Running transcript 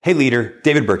Hey leader,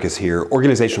 David Burkus here,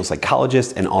 organizational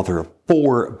psychologist and author of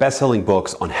 4 best-selling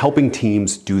books on helping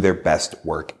teams do their best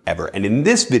work ever. And in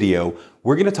this video,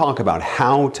 we're going to talk about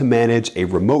how to manage a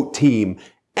remote team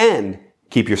and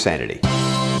keep your sanity.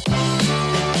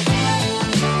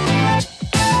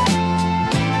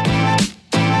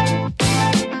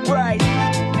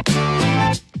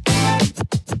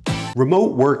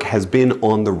 Remote work has been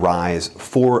on the rise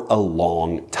for a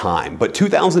long time, but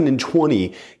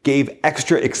 2020 gave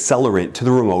extra accelerant to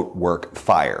the remote work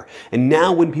fire. And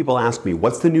now when people ask me,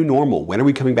 what's the new normal? When are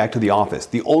we coming back to the office?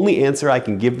 The only answer I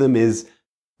can give them is,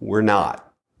 we're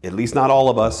not. At least not all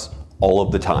of us, all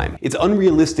of the time. It's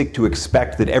unrealistic to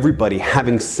expect that everybody,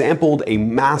 having sampled a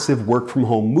massive work from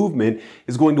home movement,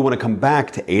 is going to want to come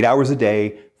back to 8 hours a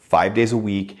day, 5 days a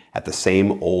week at the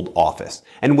same old office.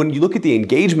 And when you look at the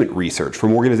engagement research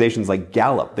from organizations like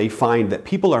Gallup, they find that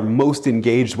people are most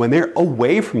engaged when they're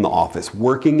away from the office,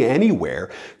 working anywhere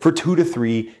for 2 to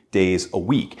 3 days a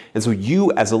week. And so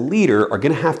you as a leader are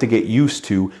going to have to get used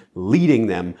to leading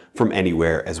them from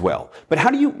anywhere as well. But how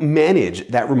do you manage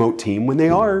that remote team when they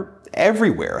are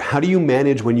everywhere? How do you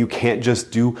manage when you can't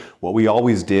just do what we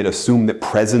always did, assume that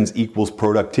presence equals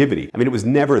productivity? I mean, it was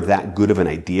never that good of an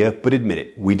idea, but admit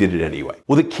it, we did it anyway.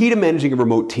 Well, the key to managing a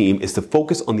remote team is to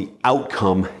focus on the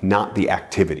outcome, not the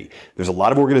activity. There's a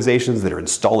lot of organizations that are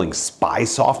installing spy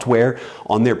software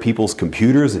on their people's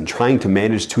computers and trying to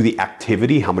manage to the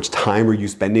activity, how much time are you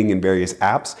spending in various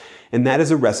apps? And that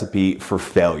is a recipe for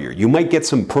failure. You might get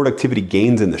some productivity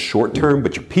gains in the short term,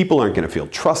 but your people aren't going to feel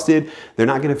trusted, they're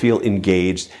not going to feel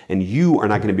engaged, and you are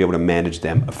not going to be able to manage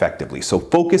them effectively. So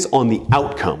focus on the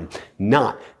outcome,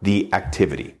 not the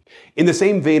activity. In the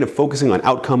same vein of focusing on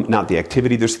outcome, not the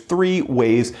activity, there's 3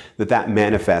 ways that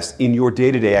manifests in your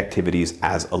day-to-day activities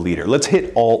as a leader. Let's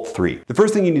hit all 3. The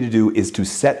first thing you need to do is to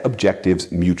set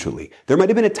objectives mutually. There might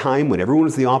have been a time when everyone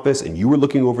was in the office and you were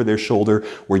looking over their shoulder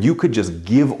where you could just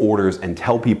give orders and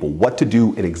tell people what to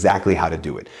do and exactly how to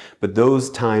do it. But those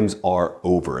times are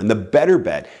over. And the better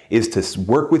bet is to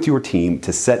work with your team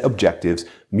to set objectives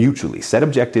mutually. Set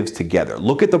objectives together.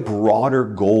 Look at the broader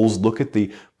goals, look at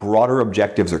the broader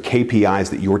objectives or KPIs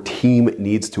that your team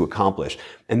needs to accomplish,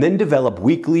 and then develop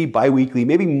weekly, bi-weekly,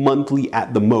 maybe monthly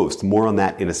at the most, more on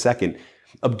that in a second,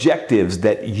 objectives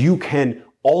that you can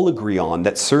all agree on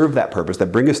that serve that purpose,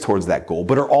 that bring us towards that goal,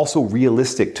 but are also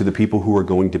realistic to the people who are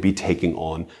going to be taking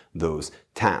on those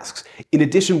tasks. In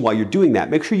addition, while you're doing that,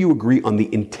 make sure you agree on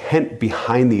the intent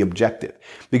behind the objective.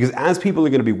 Because as people are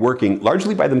going to be working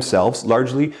largely by themselves,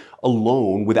 largely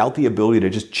alone, without the ability to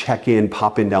just check in,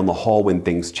 pop in down the hall when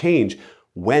things change,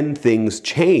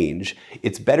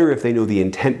 it's better if they know the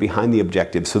intent behind the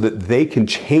objective so that they can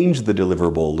change the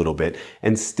deliverable a little bit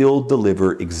and still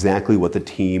deliver exactly what the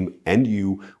team and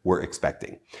you were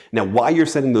expecting. Now, while you're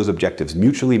setting those objectives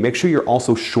mutually, make sure you're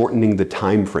also shortening the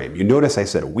time frame. You notice I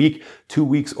said a week, 2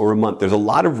 weeks, or a month. There's a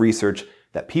lot of research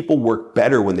that people work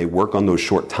better when they work on those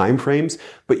short time frames,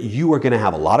 but you are going to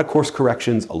have a lot of course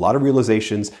corrections, a lot of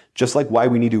realizations, just like why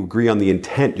we need to agree on the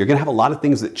intent. You're going to have a lot of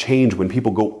things that change when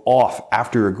people go off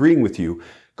after agreeing with you,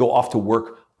 go off to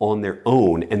work on their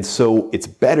own. And so it's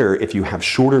better if you have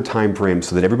shorter time frames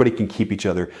so that everybody can keep each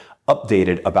other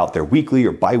updated about their weekly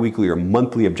or bi-weekly or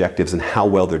monthly objectives and how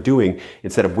well they're doing,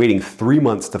 instead of waiting 3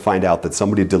 months to find out that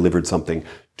somebody delivered something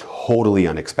totally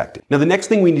unexpected. Now, the next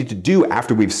thing we need to do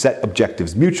after we've set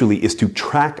objectives mutually is to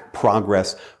track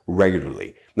progress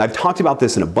regularly. Now, I've talked about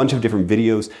this in a bunch of different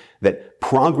videos, that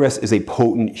progress is a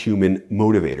potent human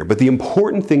motivator. But the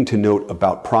important thing to note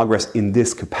about progress in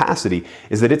this capacity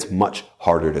is that it's much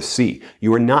harder to see.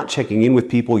 You are not checking in with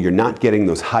people. You're not getting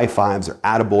those high fives or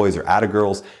attaboys or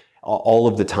attagirls all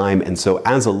of the time. And so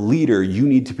as a leader, you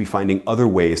need to be finding other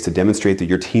ways to demonstrate that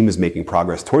your team is making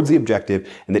progress towards the objective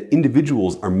and that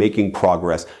individuals are making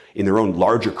progress in their own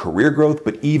larger career growth,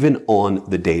 but even on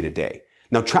the day-to-day.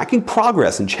 Now, tracking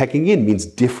progress and checking in means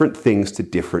different things to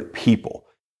different people.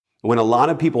 When a lot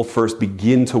of people first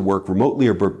begin to work remotely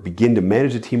or begin to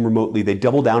manage a team remotely, they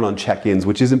double down on check-ins,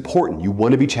 which is important. You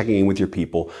want to be checking in with your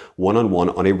people one-on-one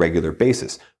on a regular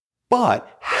basis.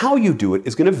 But how you do it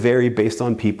is going to vary based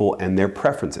on people and their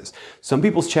preferences. Some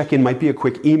people's check-in might be a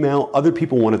quick email. Other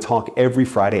people want to talk every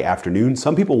Friday afternoon.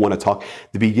 Some people want to talk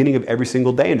the beginning of every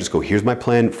single day and just go, here's my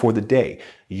plan for the day.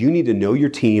 You need to know your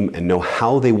team and know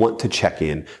how they want to check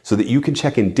in so that you can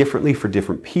check in differently for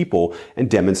different people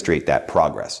and demonstrate that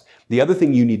progress. The other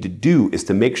thing you need to do is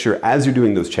to make sure as you're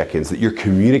doing those check-ins that you're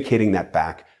communicating that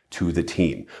back to the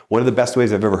team. One of the best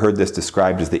ways I've ever heard this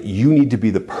described is that you need to be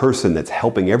the person that's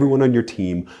helping everyone on your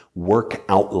team work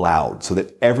out loud so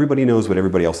that everybody knows what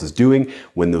everybody else is doing.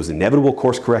 When those inevitable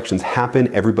course corrections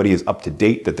happen, everybody is up to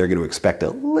date, that they're going to expect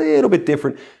a little bit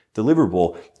different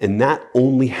deliverable. And that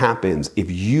only happens if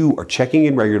you are checking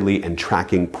in regularly and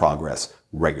tracking progress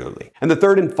regularly. And the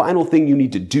third and final thing you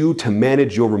need to do to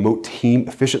manage your remote team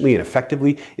efficiently and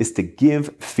effectively is to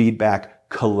give feedback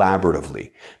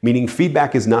collaboratively. Meaning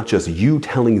feedback is not just you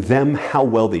telling them how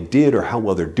well they did or how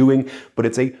well they're doing, but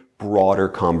it's a broader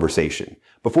conversation.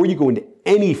 Before you go into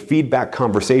any feedback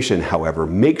conversation, however,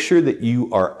 make sure that you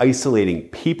are isolating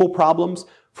people problems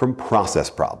from process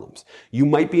problems. You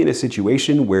might be in a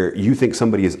situation where you think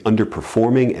somebody is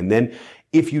underperforming, and then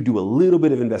if you do a little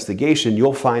bit of investigation,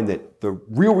 you'll find that the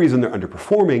real reason they're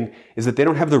underperforming is that they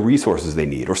don't have the resources they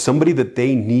need, or somebody that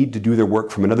they need to do their work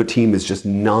from another team is just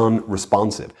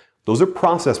non-responsive. Those are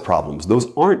process problems. Those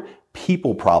aren't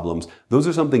people problems. Those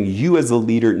are something you as a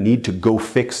leader need to go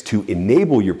fix to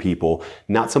enable your people,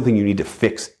 not something you need to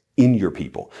fix in your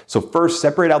people. So first,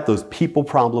 separate out those people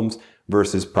problems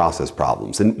versus process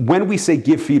problems. And when we say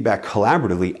give feedback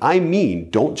collaboratively, I mean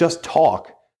don't just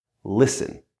talk,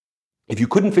 listen. If you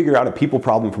couldn't figure out a people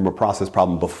problem from a process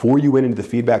problem before you went into the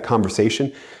feedback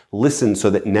conversation, listen so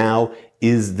that now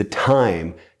is the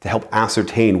time to help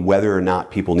ascertain whether or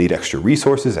not people need extra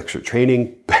resources, extra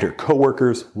training, better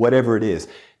coworkers, whatever it is.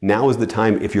 Now is the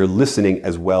time if you're listening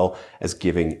as well as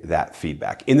giving that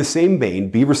feedback. In the same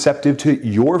vein, be receptive to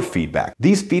your feedback.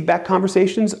 These feedback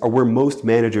conversations are where most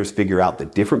managers figure out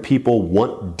that different people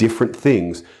want different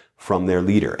things from their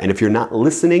leader. And if you're not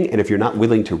listening and if you're not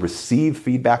willing to receive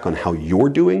feedback on how you're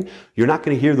doing, you're not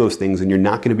going to hear those things and you're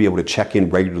not going to be able to check in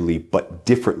regularly but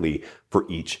differently for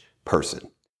each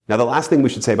person. Now, the last thing we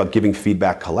should say about giving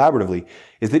feedback collaboratively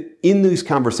is that in these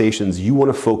conversations, you want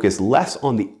to focus less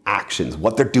on the actions,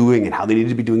 what they're doing and how they need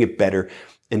to be doing it better,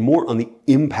 and more on the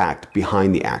impact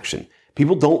behind the action.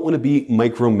 People don't want to be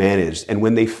micromanaged, and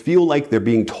when they feel like they're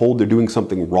being told they're doing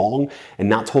something wrong and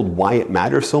not told why it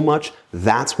matters so much,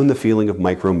 that's when the feeling of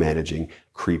micromanaging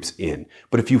creeps in.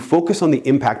 But if you focus on the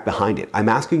impact behind it, I'm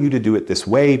asking you to do it this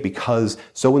way because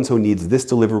so-and-so needs this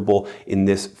deliverable in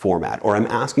this format, or I'm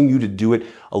asking you to do it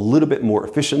a little bit more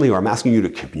efficiently, or I'm asking you to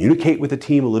communicate with the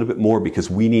team a little bit more because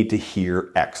we need to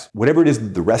hear X. Whatever it is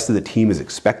that the rest of the team is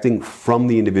expecting from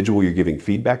the individual you're giving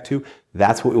feedback to,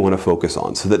 that's what we want to focus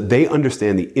on so that they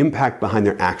understand the impact behind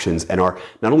their actions and are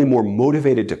not only more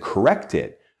motivated to correct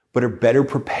it, but are better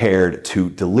prepared to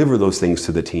deliver those things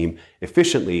to the team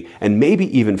efficiently and maybe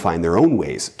even find their own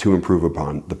ways to improve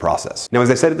upon the process. Now,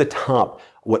 as I said at the top,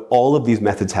 what all of these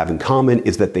methods have in common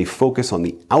is that they focus on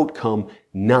the outcome,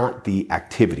 not the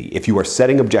activity. If you are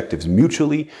setting objectives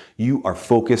mutually, you are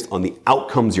focused on the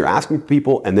outcomes you're asking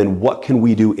people, and then what can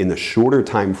we do in the shorter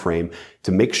time frame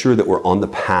to make sure that we're on the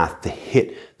path to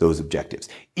hit those objectives.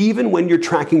 Even when you're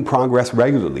tracking progress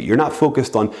regularly, you're not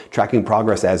focused on tracking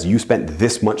progress as you spent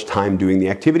this much time doing the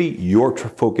activity. You're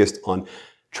focused on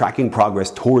tracking progress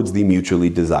towards the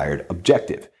mutually desired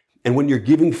objective. And when you're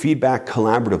giving feedback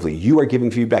collaboratively, you are giving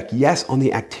feedback, yes, on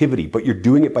the activity, but you're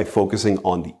doing it by focusing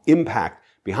on the impact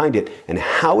behind it and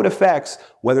how it affects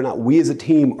whether or not we as a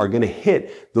team are going to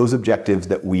hit those objectives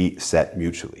that we set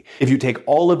mutually. If you take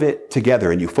all of it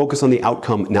together and you focus on the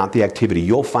outcome, not the activity,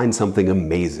 you'll find something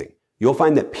amazing. You'll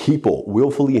find that people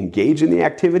willfully engage in the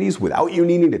activities without you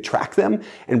needing to track them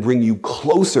and bring you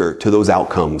closer to those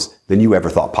outcomes than you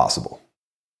ever thought possible.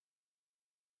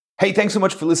 Hey, thanks so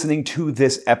much for listening to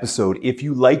this episode. If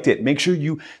you liked it, make sure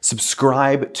you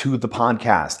subscribe to the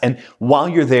podcast. And while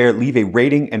you're there, leave a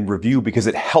rating and review because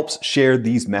it helps share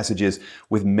these messages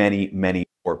with many, many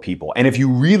more people. And if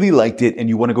you really liked it and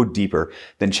you want to go deeper,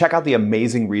 then check out the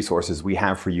amazing resources we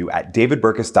have for you at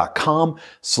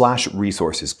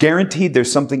davidburkus.com/resources. Guaranteed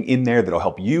there's something in there that'll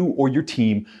help you or your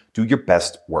team do your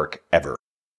best work ever.